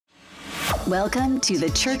Welcome to the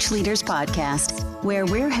Church Leaders Podcast, where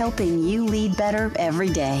we're helping you lead better every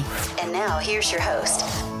day. And now, here's your host.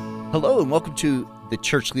 Hello, and welcome to the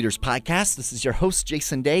Church Leaders Podcast. This is your host,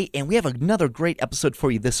 Jason Day, and we have another great episode for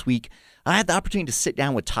you this week. I had the opportunity to sit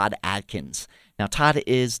down with Todd Adkins. Now, Todd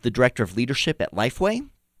is the Director of Leadership at LifeWay,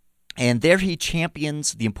 and there he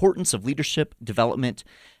champions the importance of leadership development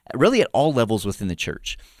really at all levels within the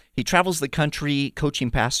church. He travels the country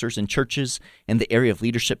coaching pastors and churches in the area of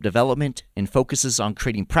leadership development and focuses on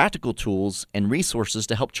creating practical tools and resources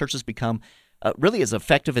to help churches become really as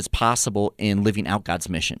effective as possible in living out God's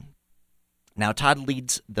mission. Now, Todd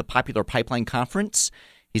leads the popular Pipeline Conference.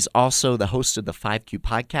 He's also the host of the 5Q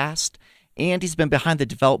podcast, and he's been behind the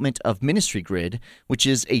development of Ministry Grid, which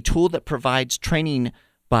is a tool that provides training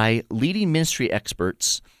by leading ministry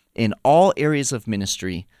experts in all areas of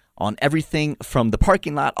ministry on everything from the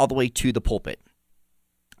parking lot all the way to the pulpit.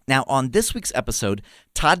 Now, on this week's episode,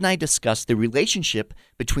 Todd and I discussed the relationship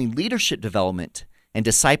between leadership development and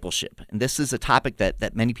discipleship. And this is a topic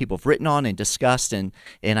that many people have written on and discussed, and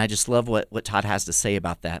I just love what Todd has to say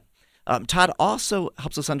about that. Todd also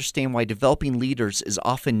helps us understand why developing leaders is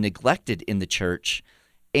often neglected in the church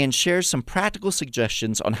and shares some practical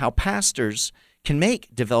suggestions on how pastors can make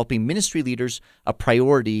developing ministry leaders a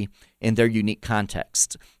priority in their unique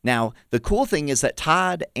context. Now, the cool thing is that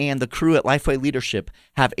Todd and the crew at LifeWay Leadership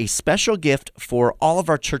have a special gift for all of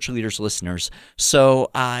our church leaders listeners. So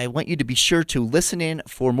I want you to be sure to listen in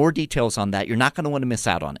for more details on that. You're not going to want to miss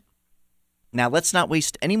out on it. Now, let's not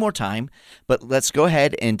waste any more time, but let's go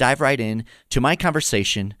ahead and dive right in to my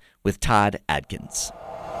conversation with Todd Adkins.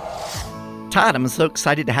 Todd, I'm so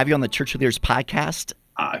excited to have you on the Church Leaders Podcast.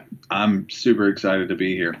 I'm super excited to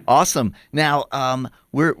be here. Awesome. Now,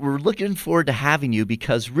 we're looking forward to having you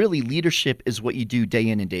because really leadership is what you do day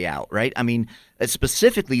in and day out, right? I mean,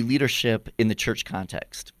 specifically leadership in the church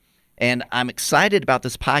context. And I'm excited about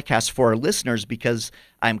this podcast for our listeners because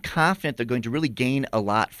I'm confident they're going to really gain a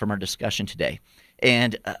lot from our discussion today.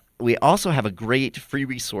 And we also have a great free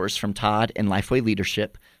resource from Todd and LifeWay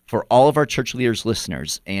Leadership for all of our church leaders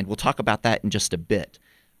listeners, and we'll talk about that in just a bit.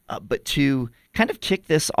 But to kind of kick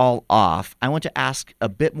this all off, I want to ask a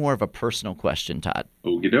bit more of a personal question, Todd.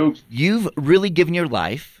 Okie doke. You've really given your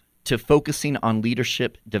life to focusing on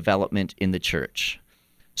leadership development in the church.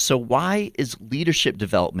 So why is leadership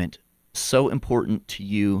development so important to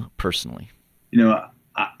you personally? You know,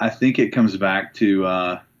 I think it comes back to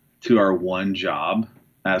our one job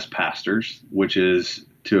as pastors, which is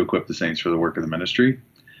to equip the saints for the work of the ministry.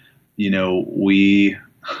 You know,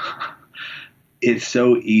 it's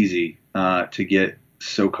so easy to get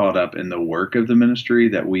so caught up in the work of the ministry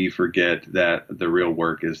that we forget that the real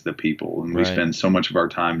work is the people. And we spend so much of our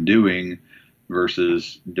time doing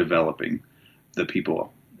versus developing the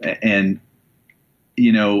people. And,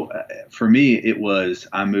 you know, for me,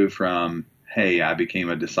 I moved from, hey, I became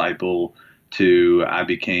a disciple to I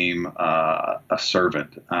became a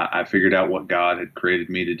servant. I figured out what God had created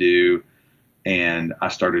me to do, and I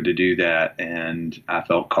started to do that, and I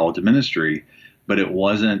felt called to ministry. But it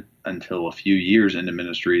wasn't until a few years into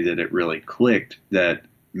ministry that it really clicked that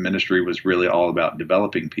ministry was really all about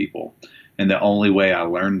developing people. And the only way I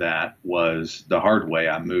learned that was the hard way.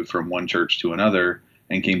 I moved from one church to another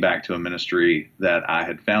and came back to a ministry that I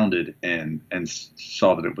had founded and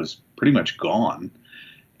saw that it was pretty much gone.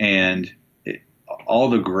 And all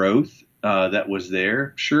the growth that was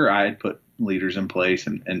there, sure, I had put leaders in place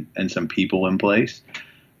and some people in place,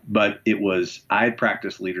 but I had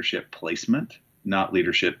practiced leadership placement, not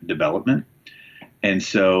leadership development. And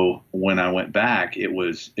so when I went back, it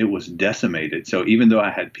was decimated. So even though I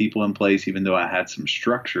had people in place, even though I had some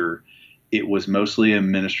structure, it was mostly a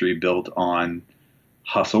ministry built on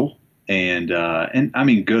hustle and I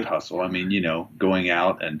mean, good hustle. I mean, you know, going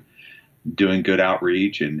out and doing good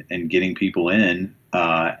outreach and getting people in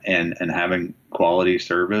and having quality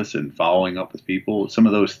service and following up with people. Some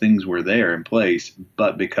of those things were there in place,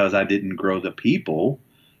 but because I didn't grow the people,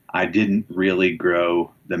 I didn't really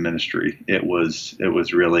grow the ministry. It was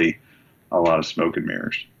really a lot of smoke and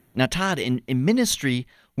mirrors. Now, Todd, in ministry,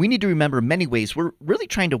 we need to remember in many ways we're really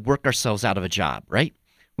trying to work ourselves out of a job, right?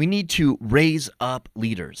 We need to raise up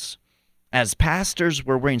leaders. As pastors,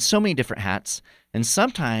 we're wearing so many different hats, and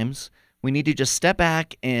sometimes we need to just step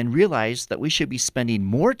back and realize that we should be spending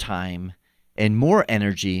more time and more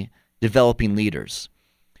energy developing leaders.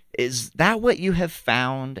 Is that what you have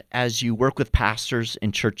found as you work with pastors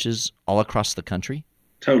in churches all across the country?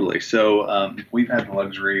 Totally. So we've had the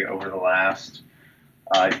luxury over the last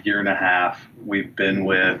year and a half. We've been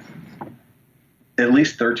with at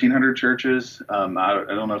least 1,300 churches. I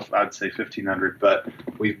don't know if I'd say 1,500, but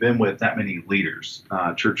we've been with that many leaders,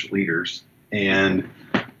 church leaders. And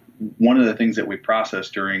one of the things that we process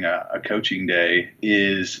during a coaching day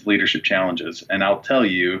is leadership challenges. And I'll tell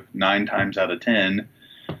you, 9 times out of 10,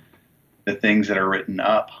 the things that are written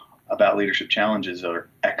up about leadership challenges are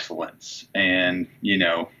excellence and,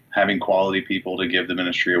 having quality people to give the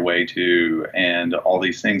ministry away to and all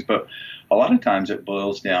these things. But a lot of times it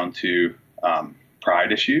boils down to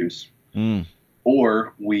pride issues,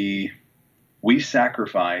 or we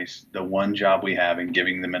sacrifice the one job we have in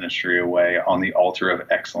giving the ministry away on the altar of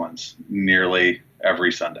excellence nearly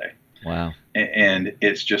every Sunday. Wow. And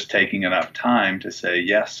it's just taking enough time to say,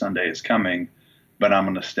 yes, Sunday is coming, but I'm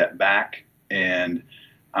going to step back and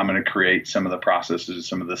I'm going to create some of the processes,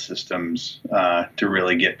 some of the systems to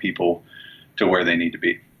really get people to where they need to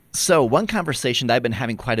be. So one conversation that I've been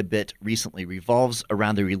having quite a bit recently revolves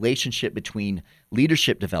around the relationship between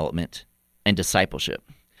leadership development and discipleship.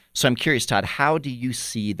 So I'm curious, Todd, how do you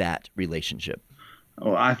see that relationship?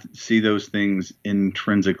 Oh, I see those things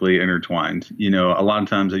intrinsically intertwined. A lot of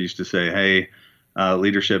times I used to say, hey,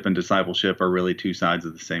 leadership and discipleship are really two sides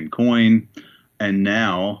of the same coin. And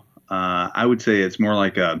now I would say it's more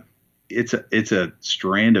like it's a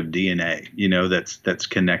strand of DNA, that's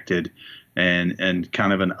connected and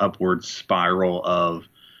kind of an upward spiral of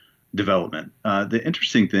development. The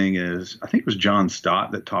interesting thing is, I think it was John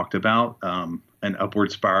Stott that talked about an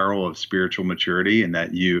upward spiral of spiritual maturity, and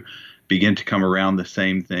that you begin to come around the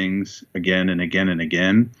same things again and again and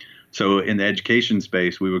again. So in the education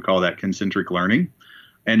space, we would call that concentric learning.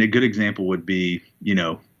 And a good example would be,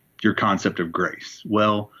 your concept of grace.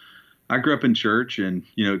 Well, I grew up in church and,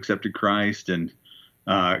 accepted Christ and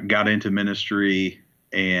got into ministry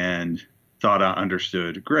and thought I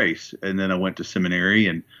understood grace. And then I went to seminary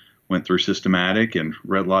and went through systematic and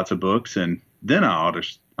read lots of books. And then I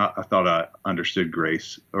thought I understood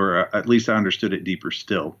grace, or at least I understood it deeper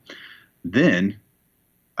still. Then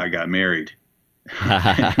I got married. And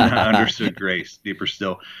I understood grace deeper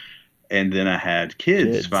still. And then I had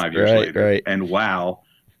kids 5 years later. Right. And wow,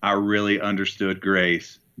 I really understood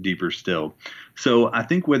grace deeper still. So I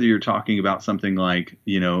think whether you're talking about something like,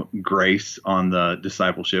 grace on the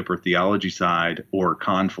discipleship or theology side, or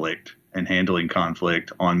conflict and handling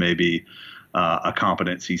conflict on maybe a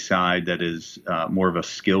competency side that is more of a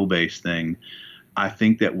skill-based thing, I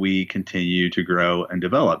think that we continue to grow and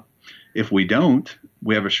develop. If we don't,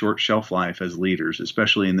 we have a short shelf life as leaders,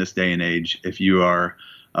 especially in this day and age. If you are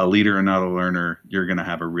a leader and not a learner, you're going to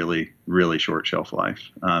have a really, really short shelf life.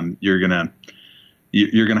 You're going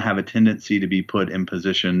to have a tendency to be put in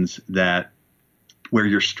positions where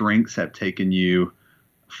your strengths have taken you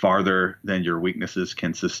farther than your weaknesses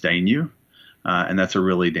can sustain you. And that's a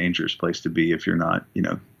really dangerous place to be if you're not,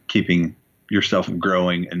 keeping yourself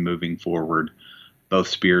growing and moving forward, both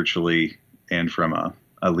spiritually and from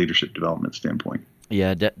a leadership development standpoint.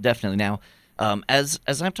 Yeah, definitely. Now, as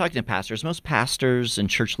I'm talking to pastors, most pastors and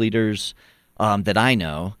church leaders that I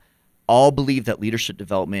know all believe that leadership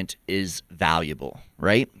development is valuable,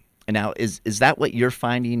 right? And now, is that what you're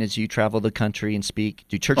finding as you travel the country and speak?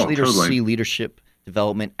 Do church leaders totally see leadership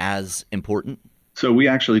development as important? So we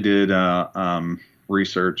actually did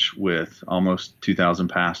research with almost 2,000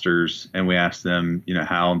 pastors, and we asked them,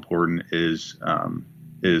 how important is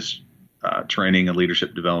training and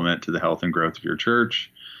leadership development to the health and growth of your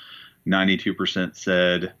church. 92%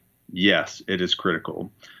 said, yes, it is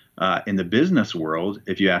critical. In the business world,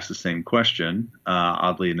 if you ask the same question,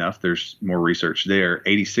 oddly enough, there's more research there.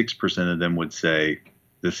 86% of them would say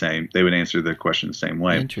the same. They would answer the question the same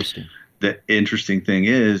way. Interesting. The interesting thing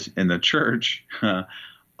is, in the church,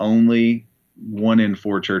 only 1 in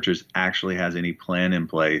 4 churches actually has any plan in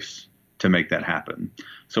place to make that happen.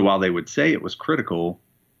 So while they would say it was critical,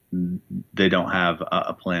 they don't have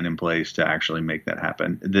a plan in place to actually make that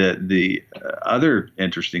happen. The other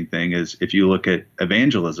interesting thing is, if you look at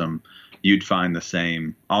evangelism, you'd find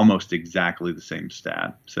almost exactly the same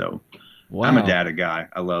stat. So wow. I'm a data guy.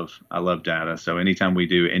 I love data. So anytime we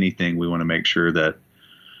do anything, we want to make sure that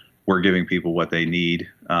we're giving people what they need,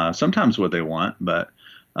 sometimes what they want, but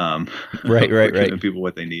right. giving people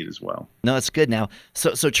what they need as well. No, that's good. Now,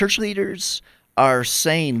 so church leaders are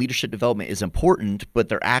saying leadership development is important, but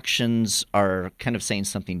their actions are kind of saying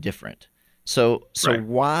something different. So right.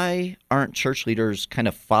 Why aren't church leaders kind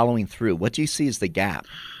of following through? What do you see as the gap?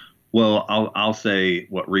 Well, I'll say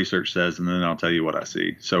what research says, and then I'll tell you what I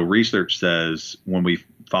see. So research says, when we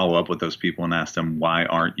follow up with those people and ask them, why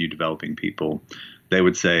aren't you developing people? They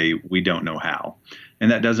would say, we don't know how. And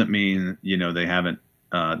that doesn't mean, they haven't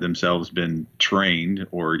themselves been trained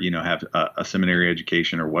or, have a seminary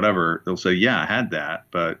education or whatever. They'll say, yeah, I had that,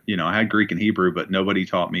 but, I had Greek and Hebrew, but nobody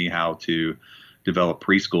taught me how to develop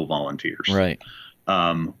preschool volunteers. Right.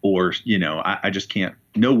 Or, I just can't,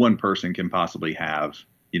 no one person can possibly have,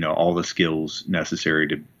 all the skills necessary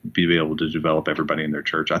to be able to develop everybody in their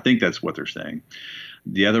church. I think that's what they're saying.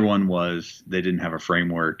 The other one was they didn't have a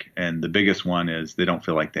framework. And the biggest one is they don't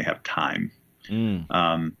feel like they have time.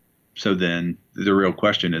 So then the real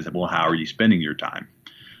question is, well, how are you spending your time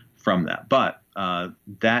from that? But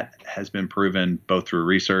that has been proven both through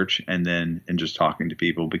research and then in just talking to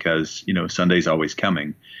people, because, Sunday's always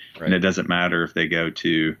coming. Right. And it doesn't matter if they go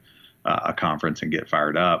to a conference and get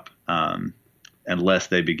fired up, unless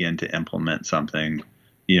they begin to implement something,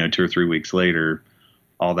 2 or 3 weeks later,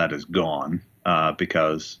 all that is gone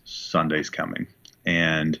because Sunday's coming.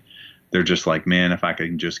 And they're just like, man, if I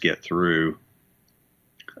can just get through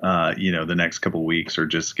the next couple of weeks or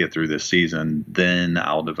just get through this season, then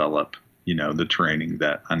I'll develop, the training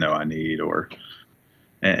that I know I need,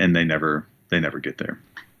 and they never get there.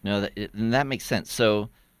 No, and that makes sense. So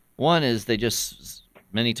one is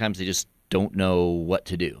many times they just don't know what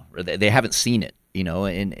to do, or they haven't seen it,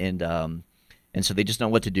 and so they just don't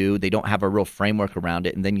know what to do. They don't have a real framework around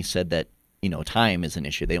it. And then you said that, time is an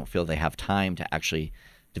issue. They don't feel they have time to actually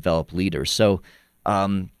develop leaders. So,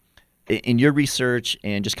 in your research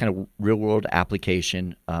and just kind of real world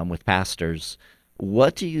application with pastors,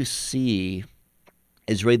 what do you see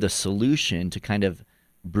is really the solution to kind of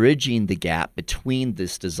bridging the gap between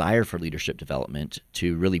this desire for leadership development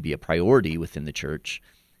to really be a priority within the church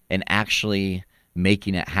and actually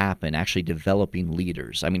making it happen, actually developing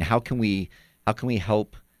leaders? I mean, how can we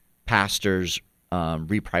help pastors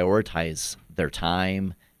reprioritize their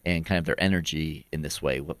time and kind of their energy in this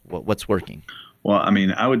way? What's working? Well, I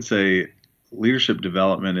mean, I would say leadership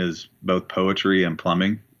development is both poetry and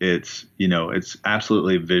plumbing. It's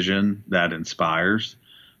absolutely vision that inspires,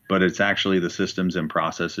 but it's actually the systems and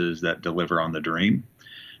processes that deliver on the dream.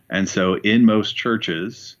 And so in most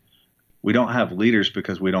churches, we don't have leaders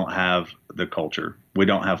because we don't have the culture. We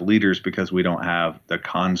don't have leaders because we don't have the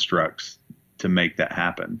constructs to make that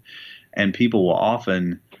happen. And people will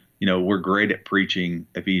often, we're great at preaching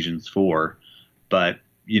Ephesians 4, but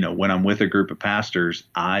when I'm with a group of pastors,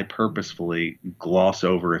 I purposefully gloss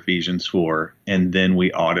over Ephesians 4, and then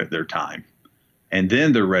we audit their time. And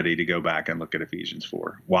then they're ready to go back and look at Ephesians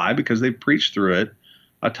 4. Why? Because they've preached through it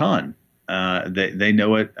a ton. They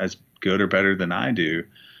know it as good or better than I do.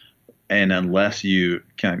 And unless you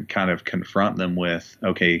can kind of confront them with,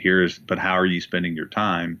 okay, but how are you spending your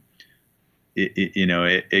time?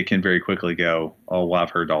 It can very quickly go, oh, well, I've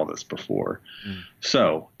heard all this before.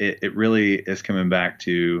 So it really is coming back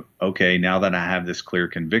to, okay, now that I have this clear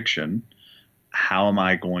conviction, how am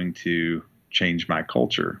I going to change my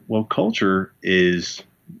culture? Well, culture is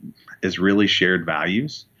really shared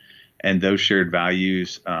values, and those shared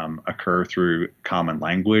values occur through common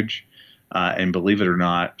language. And believe it or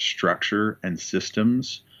not, structure and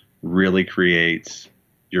systems really creates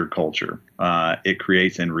your culture. It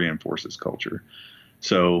creates and reinforces culture.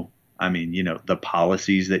 So, I mean, the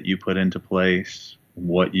policies that you put into place,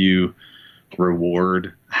 what you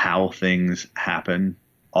reward, how things happen,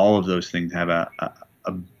 all of those things have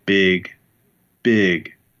a big,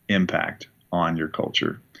 big impact on your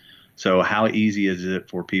culture. So how easy is it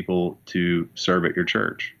for people to serve at your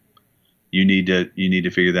church? You need to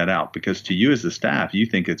figure that out, because to you as the staff, you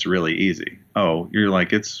think it's really easy. Oh, you're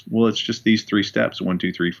like, it's just these 3 steps, 1,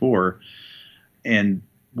 2, 3, 4. And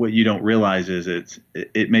what you don't realize is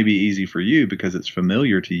it may be easy for you because it's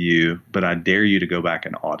familiar to you, but I dare you to go back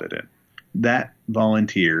and audit it. That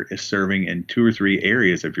volunteer is serving in 2 or 3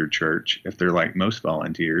 areas of your church. If they're like most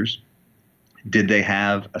volunteers, did they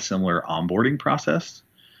have a similar onboarding process?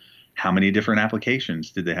 How many different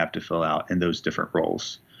applications did they have to fill out in those different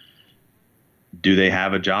roles? Do they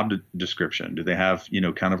have a job description? Do they have,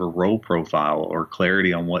 kind of a role profile or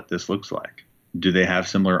clarity on what this looks like? Do they have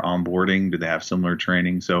similar onboarding? Do they have similar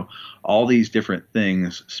training? So all these different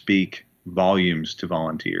things speak volumes to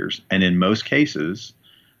volunteers. And in most cases,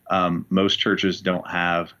 most churches don't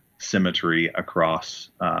have symmetry across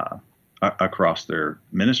their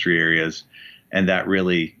ministry areas. And that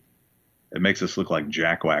really, it makes us look like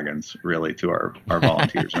jackwagons, really, to our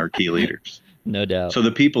volunteers and our key leaders. No doubt. So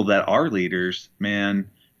the people that are leaders, man,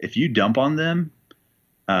 if you dump on them,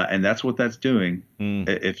 and that's what that's doing,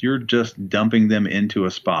 if you're just dumping them into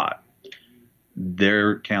a spot,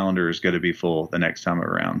 their calendar is going to be full the next time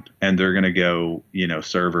around, and they're going to go,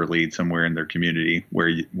 serve or lead somewhere in their community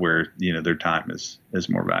where their time is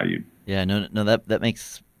more valued. Yeah, no, that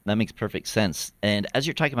makes perfect sense. And as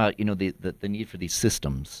you're talking about, the need for these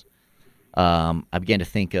systems, I began to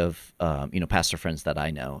think of, pastor friends that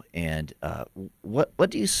I know. And what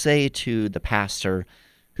do you say to the pastor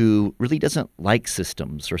who really doesn't like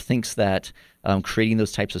systems or thinks that creating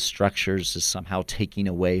those types of structures is somehow taking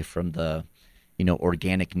away from the,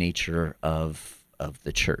 organic nature of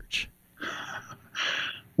the church?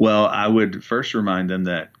 Well, I would first remind them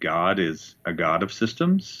that God is a God of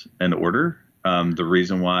systems and order. The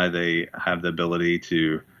reason why they have the ability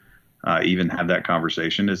to even have that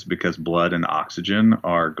conversation is because blood and oxygen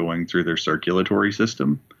are going through their circulatory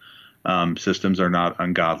system. Systems are not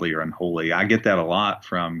ungodly or unholy. I get that a lot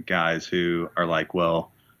from guys who are like,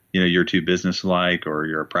 well, you're too businesslike, or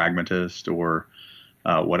you're a pragmatist, or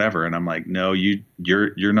whatever. And I'm like, no,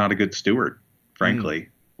 you're not a good steward, frankly.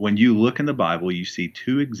 When you look in the Bible, you see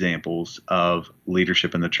two examples of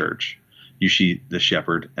leadership in the church. You see the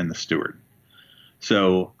shepherd and the steward.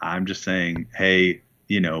 So I'm just saying, hey,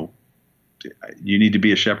 you need to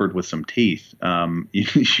be a shepherd with some teeth.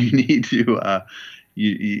 You need to,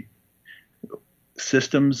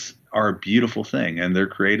 systems are a beautiful thing, and they're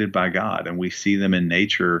created by God, and we see them in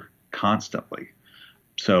nature constantly.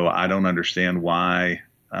 So I don't understand why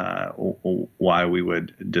we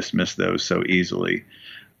would dismiss those so easily.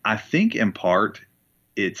 I think in part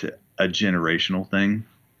it's a generational thing.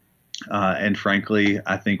 And frankly,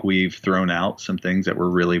 I think we've thrown out some things that were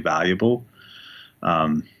really valuable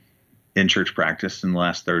in church practice in the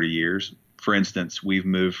last 30 years. For instance, we've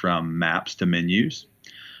moved from maps to menus.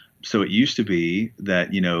 So it used to be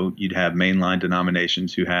that, you'd have mainline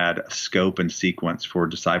denominations who had a scope and sequence for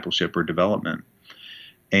discipleship or development.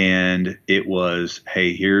 And it was,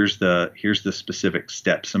 hey, here's the specific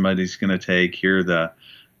steps somebody's going to take. Here are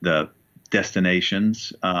the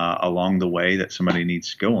destinations along the way that somebody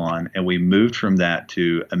needs to go on. And we moved from that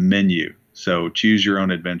to a menu. So choose your own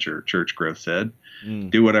adventure, Church Growth said.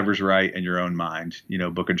 Do whatever's right in your own mind,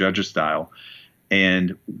 Book of Judges style.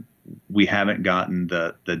 And we haven't gotten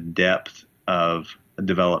the depth of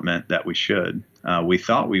development that we should. We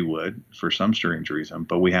thought we would for some strange reason,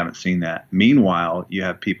 but we haven't seen that. Meanwhile, you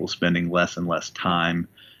have people spending less and less time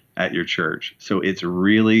at your church. So it's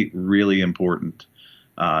really, really important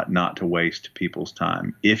not to waste people's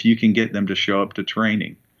time. If you can get them to show up to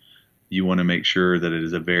training, you want to make sure that it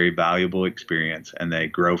is a very valuable experience and they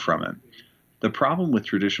grow from it. The problem with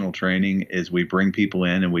traditional training is we bring people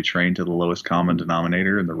in and we train to the lowest common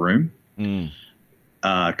denominator in the room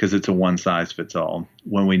because it's a one size fits all.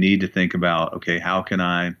 When we need to think about, okay, how can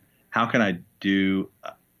I do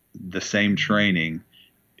the same training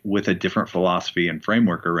with a different philosophy and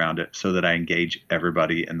framework around it so that I engage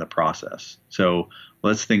everybody in the process? So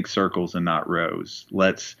let's think circles and not rows.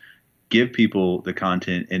 Let's give people the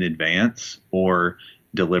content in advance or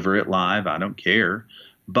deliver it live. I don't care.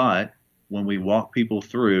 But when we walk people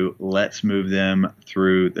through, let's move them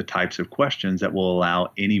through the types of questions that will allow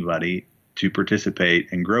anybody to participate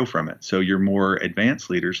and grow from it. So your more advanced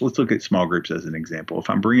leaders, let's look at small groups as an example. If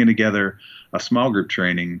I'm bringing together a small group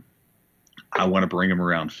training, I want to bring them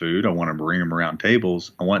around food. I want to bring them around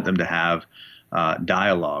tables. I want them to have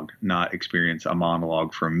dialogue, not experience a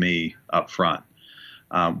monologue from me up front.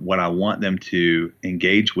 What I want them to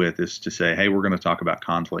engage with is to say, hey, we're going to talk about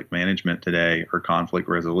conflict management today or conflict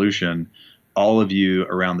resolution. All of you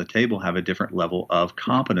around the table have a different level of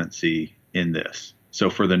competency in this. So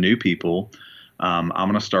for the new people, I'm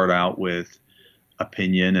going to start out with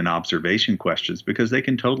opinion and observation questions because they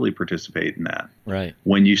can totally participate in that. Right.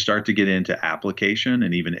 When you start to get into application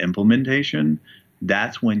and even implementation,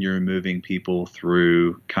 that's when you're moving people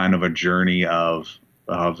through kind of a journey of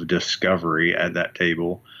discovery at that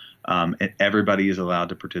table. And everybody is allowed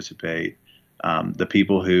to participate. The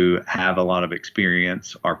people who have a lot of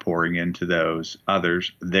experience are pouring into those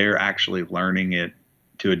others. They're actually learning it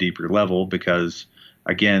to a deeper level because,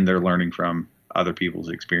 again, they're learning from other people's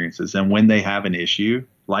experiences. And when they have an issue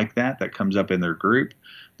like that comes up in their group,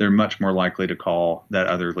 they're much more likely to call that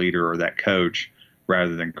other leader or that coach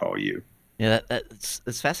rather than call you. Yeah,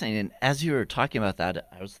 that's fascinating. And as you were talking about that,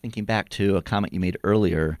 I was thinking back to a comment you made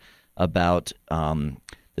earlier about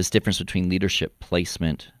this difference between leadership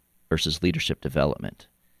placement versus leadership development.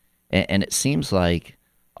 And it seems like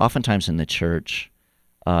oftentimes in the church,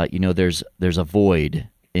 there's a void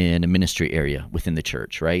in a ministry area within the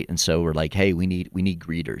church, right? And so we're like, hey, we need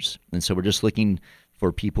greeters. And so we're just looking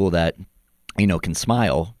for people that, can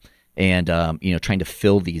smile and, trying to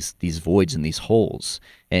fill these voids and these holes.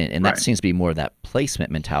 And that seems to be more of that placement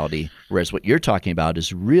mentality, whereas what you're talking about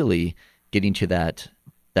is really getting to that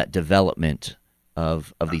development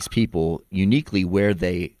of these people uniquely where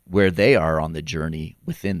they are on the journey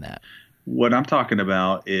within that. What I'm talking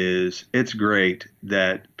about is it's great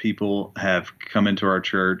that people have come into our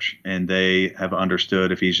church and they have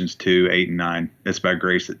understood Ephesians 2:8 and 9. It's by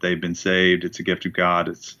grace that they've been saved. It's a gift of God.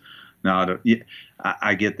 It's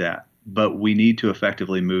I get that, but we need to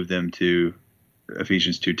effectively move them to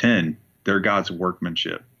Ephesians 2:10. They're God's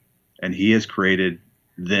workmanship, and He has created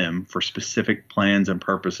them for specific plans and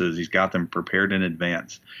purposes. He's got them prepared in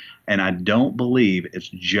advance. And I don't believe it's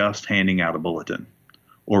just handing out a bulletin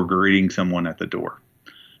or greeting someone at the door.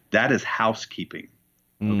 That is housekeeping.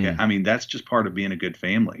 Okay. I mean, that's just part of being a good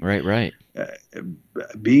family. Right.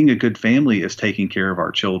 Being a good family is taking care of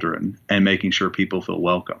our children and making sure people feel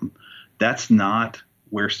welcome. That's not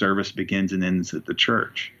where service begins and ends at the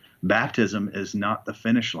church. Baptism is not the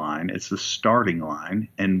finish line. It's the starting line.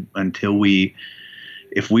 And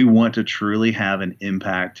if we want to truly have an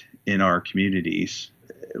impact in our communities,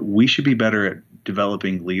 we should be better at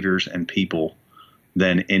developing leaders and people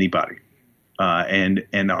than anybody.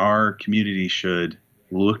 And our community should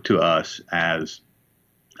look to us as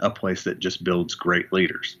a place that just builds great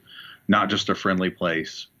leaders, not just a friendly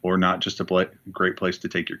place or not just a great place to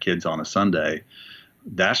take your kids on a Sunday.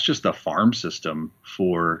 That's just a farm system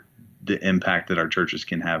for the impact that our churches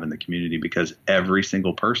can have in the community, because every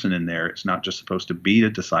single person in there, it's not just supposed to be a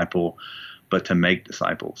disciple, but to make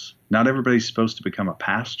disciples. Not everybody's supposed to become a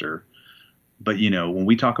pastor. But, when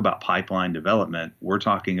we talk about pipeline development, we're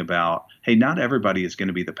talking about, hey, not everybody is going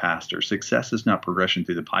to be the pastor. Success is not progression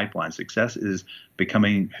through the pipeline. Success is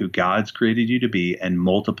becoming who God's created you to be and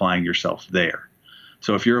multiplying yourself there.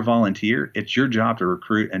 So if you're a volunteer, it's your job to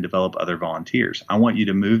recruit and develop other volunteers. I want you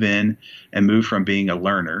to move in and move from being a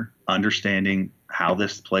learner, understanding how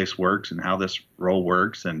this place works and how this role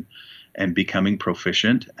works, and becoming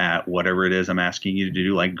proficient at whatever it is I'm asking you to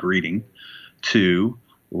do, like greeting, to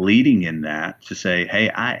leading in that, to say, hey,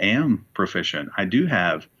 I am proficient. I do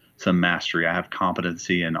have some mastery. I have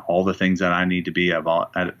competency in all the things that I need to be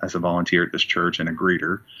as a volunteer at this church and a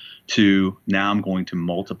greeter, to now I'm going to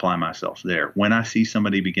multiply myself there. When I see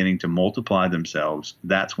somebody beginning to multiply themselves,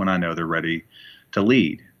 that's when I know they're ready to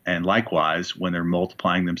lead. And likewise, when they're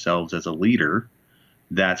multiplying themselves as a leader,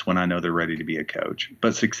 that's when I know they're ready to be a coach.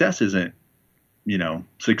 But success isn't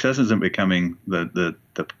becoming the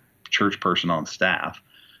church person on staff.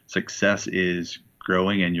 Success is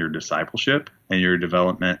growing in your discipleship and your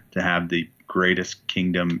development to have the greatest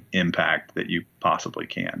kingdom impact that you possibly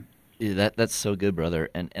can. Yeah, that's so good, brother.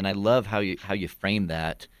 And I love how you frame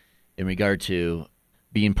that in regard to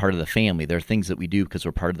being part of the family. There are things that we do because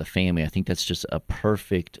we're part of the family. I think that's just a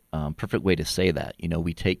perfect way to say that.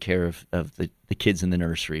 We take care of the kids in the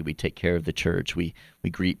nursery. We take care of the church. We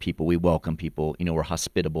greet people. We welcome people. We're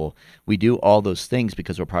hospitable. We do all those things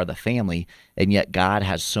because we're part of the family, and yet God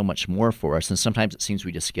has so much more for us. And sometimes it seems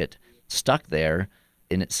we just get stuck there,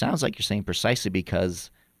 and it sounds like you're saying precisely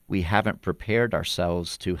because we haven't prepared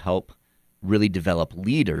ourselves to help really develop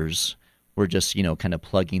leaders. We're just, kind of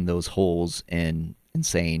plugging those holes and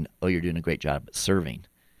saying, oh, you're doing a great job at serving.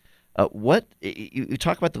 You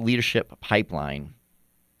talk about the leadership pipeline.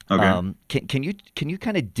 Okay. Can you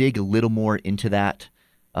kind of dig a little more into that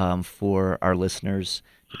for our listeners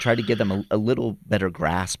to try to give them a little better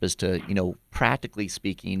grasp as to, practically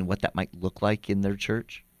speaking, what that might look like in their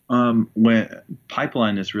church? When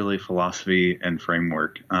pipeline is really philosophy and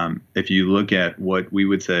framework. If you look at what we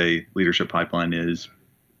would say leadership pipeline is,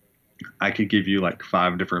 I could give you like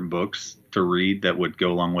 5 different books to read that would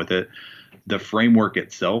go along with it. The framework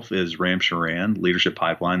itself is Ram Charan, Leadership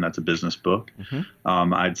Pipeline. That's a business book.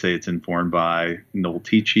 Mm-hmm. I'd say it's informed by Noel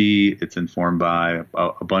Tichy. It's informed by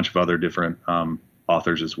a bunch of other different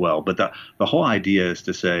authors as well. But the whole idea is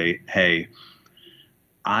to say, hey,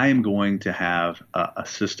 I'm going to have a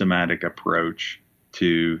systematic approach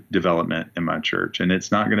to development in my church. And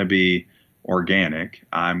it's not going to be organic.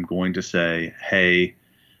 I'm going to say, hey,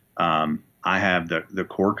 I have the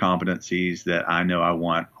core competencies that I know I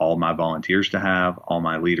want all my volunteers to have, all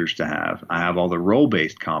my leaders to have. I have all the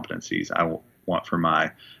role-based competencies I want for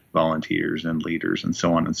my volunteers and leaders and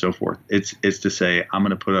so on and so forth. It's to say I'm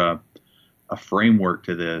going to put a framework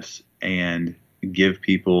to this and give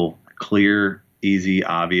people clear, easy,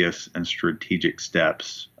 obvious, and strategic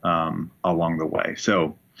steps along the way.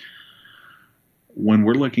 So when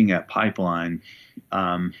we're looking at pipeline,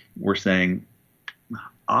 we're saying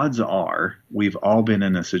odds are we've all been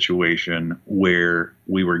in a situation where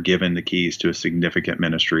we were given the keys to a significant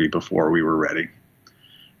ministry before we were ready.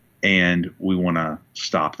 And we want to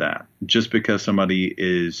stop that. Just because somebody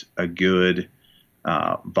is a good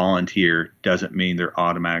volunteer doesn't mean they're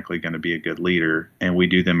automatically going to be a good leader. And we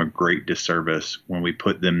do them a great disservice when we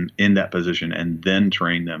put them in that position and then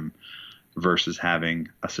train them versus having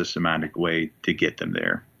a systematic way to get them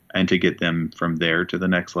there and to get them from there to the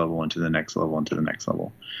next level and to the next level and to the next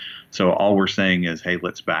level. So all we're saying is, hey,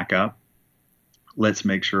 let's back up. let's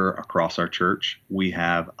make sure across our church we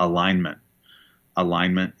have alignment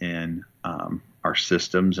in our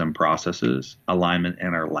systems and processes, alignment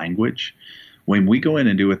in our language. When we go in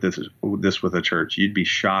and do this with a church, you'd be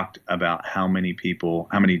shocked about how many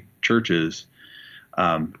churches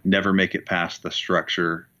never make it past the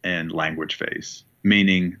structure and language phase,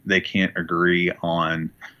 meaning they can't agree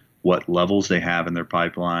on what levels they have in their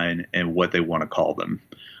pipeline and what they want to call them.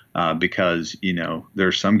 Because,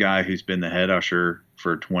 there's some guy who's been the head usher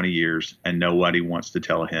for 20 years and nobody wants to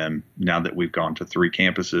tell him, now that we've gone to 3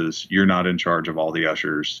 campuses, you're not in charge of all the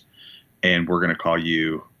ushers and we're going to call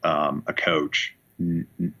you a coach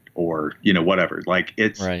or, whatever. Like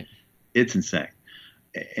it's insane.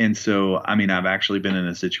 And so, I've actually been in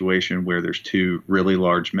a situation where there's 2 really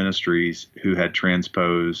large ministries who had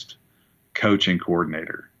transposed coach and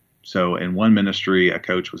coordinator. So in one ministry, a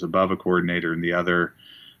coach was above a coordinator, and the other,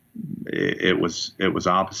 it was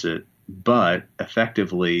opposite. But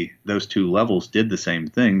effectively, those 2 levels did the same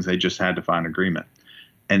things. They just had to find agreement.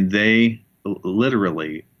 And they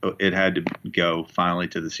literally, it had to go finally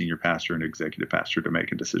to the senior pastor and executive pastor to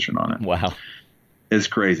make a decision on it. Wow. It's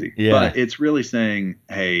crazy. Yeah. But it's really saying,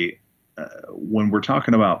 hey, when we're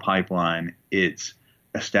talking about pipeline, it's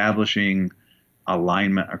establishing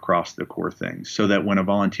alignment across the core things so that when a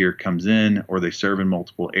volunteer comes in or they serve in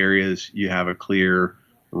multiple areas, you have a clear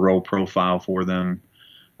role profile for them,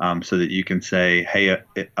 so that you can say, hey,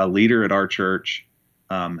 a leader at our church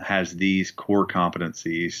has these core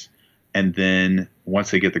competencies. And then once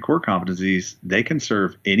they get the core competencies, they can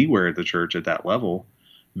serve anywhere at the church at that level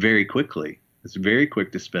very quickly. It's very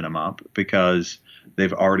quick to spin them up because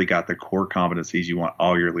they've already got the core competencies you want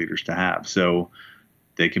all your leaders to have. So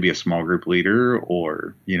they could be a small group leader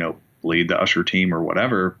or, lead the usher team or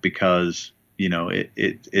whatever, because,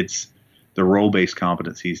 it's the role-based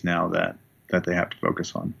competencies now that they have to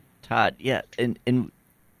focus on. Todd, yeah. And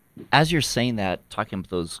as you're saying that, talking about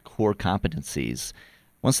those core competencies,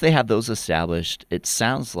 once they have those established, it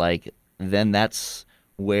sounds like then that's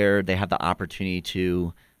where they have the opportunity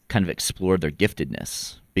to kind of explore their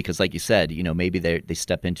giftedness, because like you said, maybe they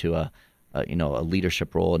step into a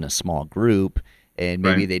leadership role in a small group, and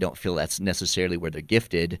maybe they don't feel that's necessarily where they're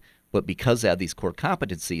gifted, but because they have these core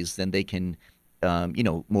competencies, then they can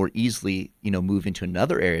more easily move into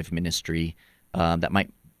another area of ministry that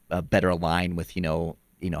might better align with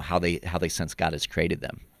how they sense God has created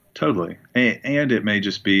them. Totally. And it may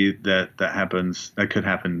just be that could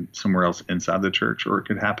happen somewhere else inside the church, or it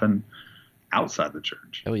could happen outside the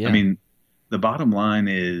church. Oh, yeah. The bottom line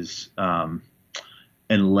is,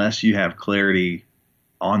 unless you have clarity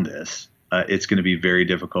on this, it's going to be very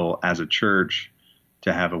difficult as a church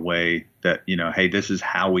to have a way that, hey, this is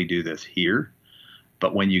how we do this here.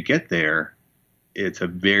 But when you get there, it's a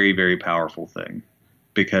very, very powerful thing,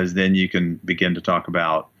 because then you can begin to talk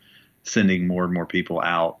about sending more and more people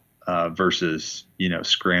out versus,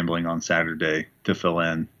 scrambling on Saturday to fill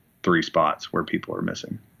in 3 spots where people are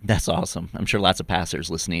missing. That's awesome. I'm sure lots of pastors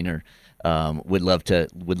listening would love to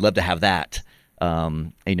have that.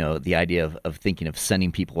 The idea of thinking of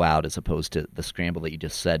sending people out as opposed to the scramble that you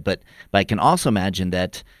just said. But I can also imagine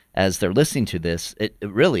that as they're listening to this, it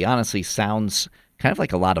really honestly sounds kind of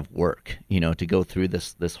like a lot of work, to go through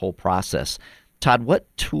this whole process. Todd,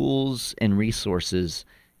 what tools and resources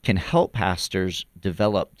can help pastors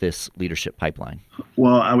develop this leadership pipeline?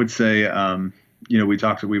 Well, I would say,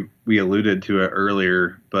 we alluded to it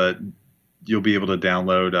earlier, but you'll be able to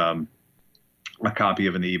download a copy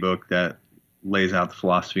of an ebook that lays out the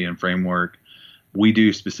philosophy and framework. We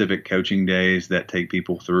do specific coaching days that take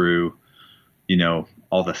people through,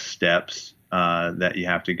 all the steps that you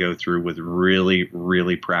have to go through with really,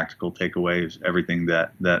 really practical takeaways. Everything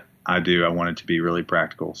that I do, I want it to be really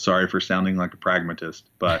practical. Sorry for sounding like a pragmatist,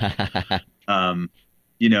 but,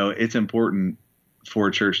 it's important for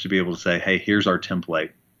a church to be able to say, hey, here's our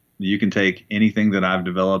template. You can take anything that I've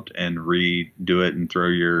developed and redo it and throw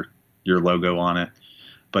your logo on it.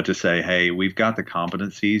 But to say, hey, we've got the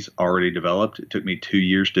competencies already developed. It took me 2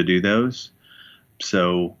 years to do those.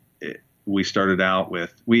 So we started out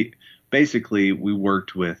with, we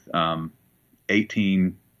worked with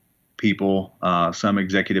 18 people, some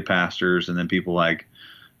executive pastors, and then people like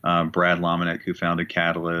Brad Lomenick, who founded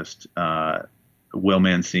Catalyst, Will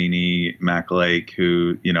Mancini, Mac Lake,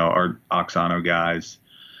 who, are Oxano guys.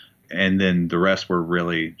 And then the rest were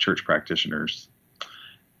really church practitioners.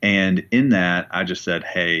 And in that, I just said,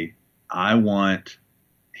 hey,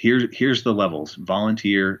 here's the levels: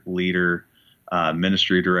 volunteer, leader,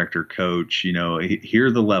 ministry director, coach. Here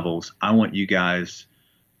are the levels. I want you guys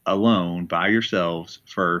alone by yourselves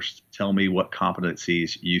first, tell me what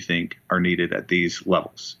competencies you think are needed at these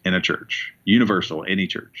levels in a church, universal, any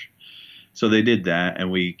church. So they did that, and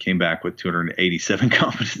we came back with 287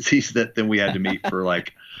 competencies that then we had to meet for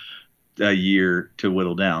like a year to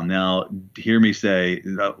whittle down. Now, hear me say,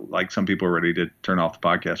 like some people are ready to turn off the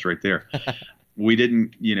podcast right there. We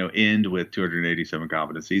didn't, end with 287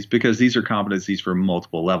 competencies because these are competencies for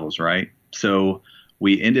multiple levels, right? So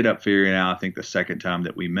we ended up figuring out, I think the second time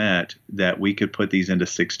that we met, that we could put these into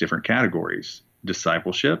 6 different categories: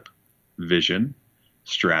 discipleship, vision,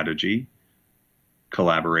 strategy,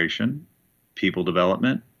 collaboration, people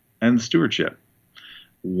development, and stewardship.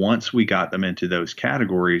 Once we got them into those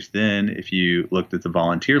categories, then if you looked at the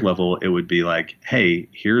volunteer level, it would be like, hey,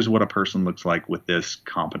 here's what a person looks like with this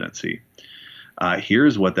competency.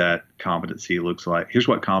 Here's what that competency looks like. Here's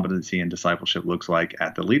what competency and discipleship looks like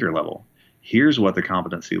at the leader level. Here's what the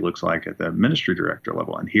competency looks like at the ministry director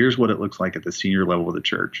level. And here's what it looks like at the senior level of the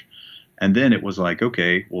church. And then it was like,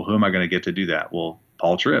 okay, well, who am I going to get to do that? Well,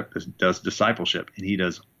 Paul Tripp does discipleship, and he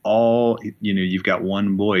does all, you've got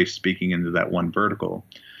one voice speaking into that one vertical.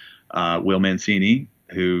 Will Mancini,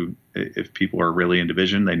 who, if people are really into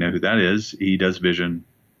vision, they know who that is. He does vision.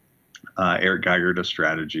 Eric Geiger does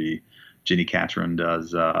strategy. Jenny Catron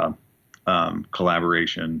does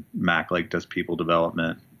collaboration. Mac Lake does people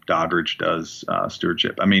development. Doddridge does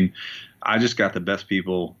stewardship. I mean, I just got the best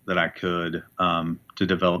people that I could to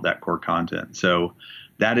develop that core content. So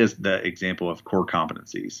that is the example of core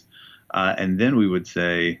competencies. And then we would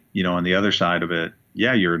say, on the other side of it,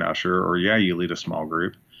 yeah, you're an usher, or yeah, you lead a small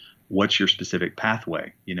group. What's your specific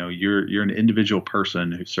pathway? You're an individual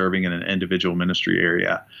person who's serving in an individual ministry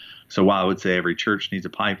area. So while I would say every church needs a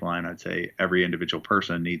pipeline, I'd say every individual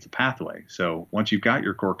person needs a pathway. So once you've got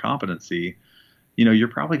your core competency, you're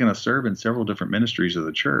probably going to serve in several different ministries of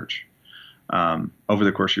the church over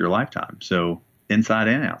the course of your lifetime. So inside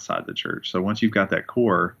and outside the church. So once you've got that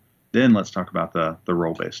core, then let's talk about the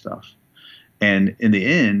role-based stuff. And in the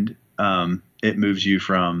end, it moves you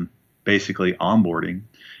from basically onboarding,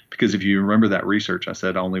 because if you remember that research, I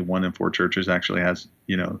said only 1 in 4 churches actually has,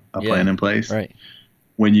 a plan in place. Right.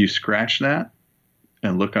 When you scratch that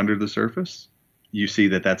and look under the surface, you see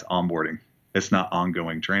that that's onboarding. It's not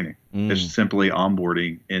ongoing training. It's simply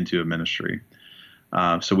onboarding into a ministry.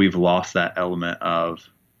 So we've lost that element of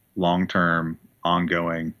long-term,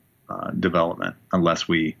 ongoing development unless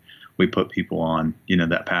we put people on,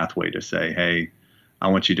 that pathway to say, hey, I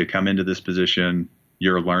want you to come into this position.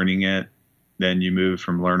 You're learning it. Then you move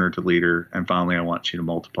from learner to leader. And finally, I want you to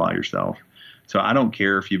multiply yourself. So I don't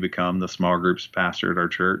care if you become the small groups pastor at our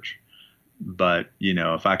church, but,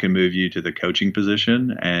 if I can move you to the coaching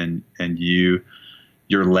position and your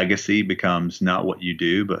legacy becomes not what you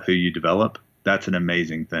do, but who you develop, that's an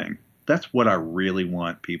amazing thing. That's what I really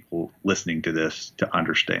want people listening to this to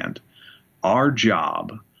understand. Our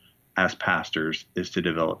job as pastors is to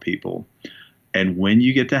develop people. And when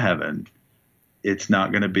you get to heaven, it's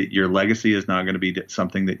not going to be, your legacy is not going to be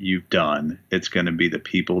something that you've done. It's going to be the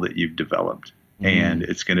people that you've developed. And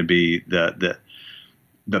it's going to be the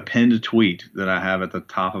pinned tweet that I have at the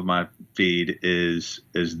top of my feed is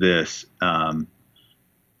this: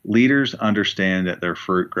 leaders understand that their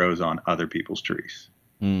fruit grows on other people's trees.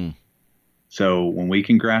 So when we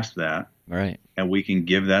can grasp that, right, and we can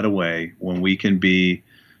give that away, when we can be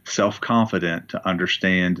self-confident to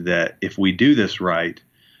understand that if we do this right,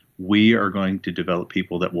 we are going to develop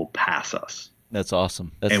people that will pass us. That's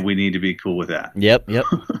awesome. And we need to be cool with that. Yep.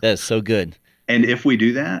 That's so good. And if we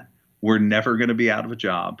do that, we're never going to be out of a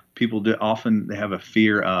job. People often have a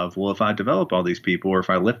fear of, well, if I develop all these people or if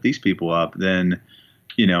I lift these people up, then,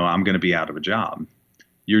 I'm going to be out of a job.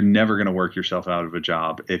 You're never going to work yourself out of a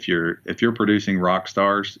job. If you're producing rock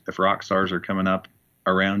stars, if rock stars are coming up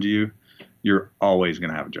around you, you're always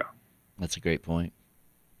going to have a job. That's a great point.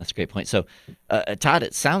 So, Todd,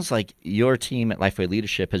 it sounds like your team at LifeWay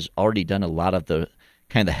Leadership has already done a lot of the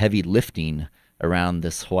kind of the heavy lifting around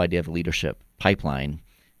this whole idea of leadership pipeline.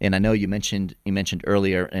 And I know you mentioned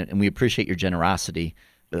earlier, and we appreciate your generosity.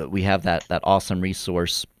 We have that awesome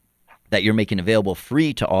resource that you're making available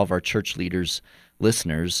free to all of our church leaders,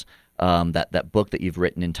 listeners, that book that you've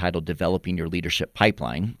written entitled Developing Your Leadership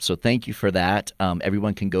Pipeline. So thank you for that.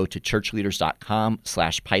 Everyone can go to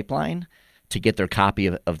churchleaders.com/pipeline to get their copy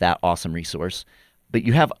of that awesome resource. But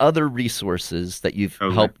you have other resources that you've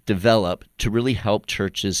helped develop to really help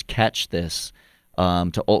churches catch this,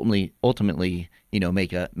 to ultimately,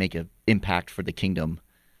 make a impact for the kingdom.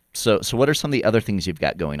 So what are some of the other things you've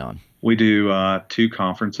got going on? We do 2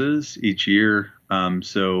 conferences each year.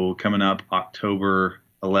 So coming up October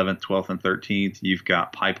 11th, 12th, and 13th, you've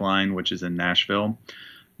got Pipeline, which is in Nashville.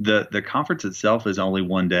 The conference itself is only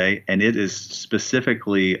one day, and it is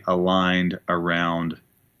specifically aligned around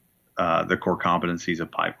the core competencies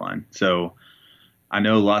of Pipeline. So I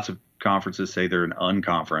know lots of conferences say they're an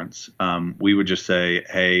unconference. We would just say,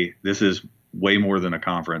 hey, this is way more than a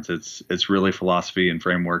conference. It's really philosophy and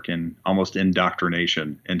framework and almost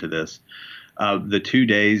indoctrination into this. The 2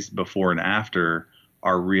 days before and after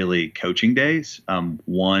are really coaching days.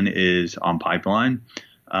 One is on Pipeline,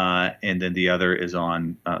 and then the other is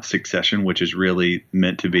on succession, which is really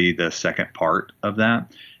meant to be the second part of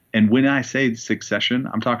that. And when I say succession,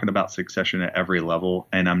 I'm talking about succession at every level,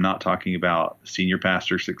 and I'm not talking about senior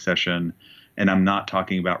pastor succession, and I'm not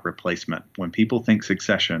talking about replacement. When people think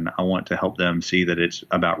succession, I want to help them see that it's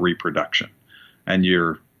about reproduction, and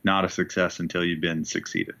you're not a success until you've been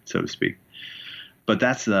succeeded, so to speak. But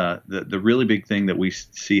that's the really big thing that we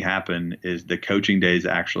see happen is the coaching days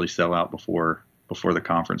actually sell out before the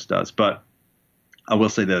conference does. But I will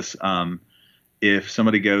say this. If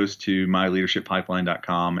somebody goes to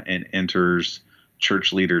myleadershippipeline.com and enters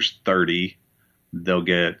Church Leaders 30, they'll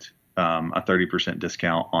get a 30%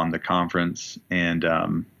 discount on the conference and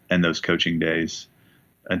those coaching days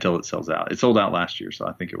until it sells out. It sold out last year, so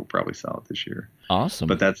I think it will probably sell out this year. Awesome.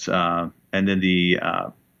 But that's and then the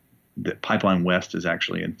Pipeline West is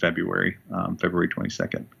actually in February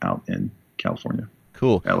 22nd out in California.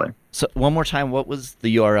 Cool. LA. So one more time, what was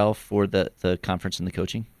the URL for the conference and the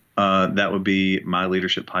coaching? That would be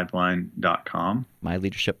myleadershippipeline.com.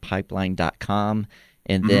 myleadershippipeline.com.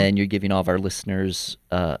 And then you're giving all of our listeners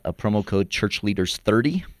a promo code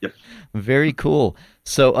ChurchLeaders30. Yep. Very cool.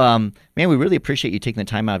 So, man, we really appreciate you taking the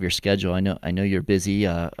time out of your schedule. I know you're busy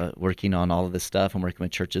working on all of this stuff and working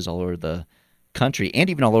with churches all over the country and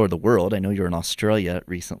even all over the world. I know you're in Australia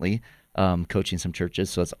recently, coaching some churches,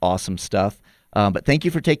 so it's awesome stuff. But thank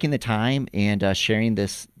you for taking the time and sharing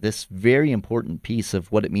this very important piece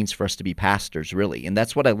of what it means for us to be pastors, really. And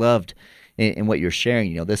that's what I loved in what you're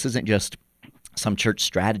sharing. This isn't just some church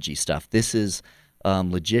strategy stuff. This is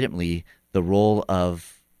legitimately the role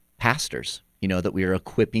of pastors, that we are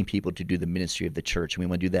equipping people to do the ministry of the church. And we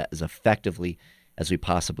want to do that as effectively as we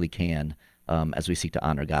possibly can as we seek to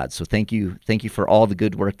honor God. So thank you for all the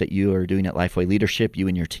good work that you are doing at LifeWay Leadership, you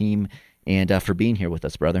and your team, and for being here with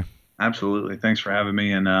us, brother. Absolutely. Thanks for having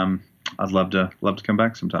me, and I'd love to come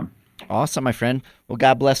back sometime. Awesome, my friend. Well,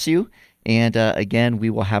 God bless you. And again, we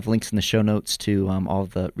will have links in the show notes to all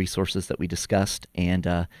of the resources that we discussed, and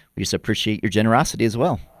we just appreciate your generosity as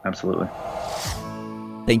well. Absolutely.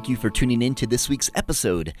 Thank you for tuning in to this week's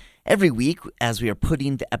episode. Every week, as we are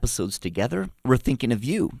putting the episodes together, we're thinking of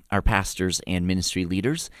you, our pastors and ministry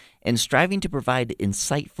leaders, and striving to provide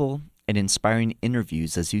insightful and inspiring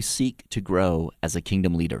interviews as you seek to grow as a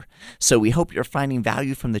kingdom leader. So we hope you're finding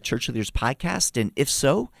value from the Church Leaders podcast, and if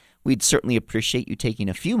so, we'd certainly appreciate you taking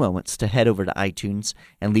a few moments to head over to iTunes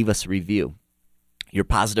and leave us a review. Your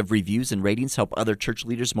positive reviews and ratings help other church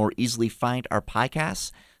leaders more easily find our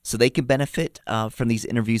podcasts so they can benefit from these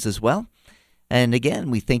interviews as well. And again,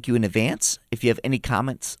 we thank you in advance. If you have any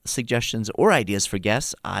comments, suggestions, or ideas for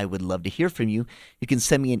guests, I would love to hear from you. You can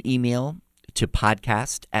send me an email to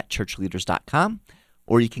podcast@churchleaders.com,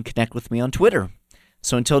 or you can connect with me on Twitter.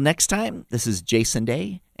 So until next time, this is Jason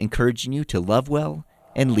Day, encouraging you to love well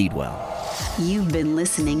and lead well. You've been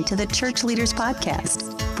listening to the Church Leaders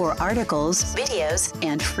Podcast. For articles, videos,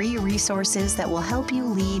 and free resources that will help you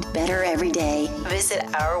lead better every day, visit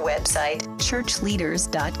our website,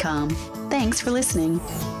 churchleaders.com. Thanks for listening.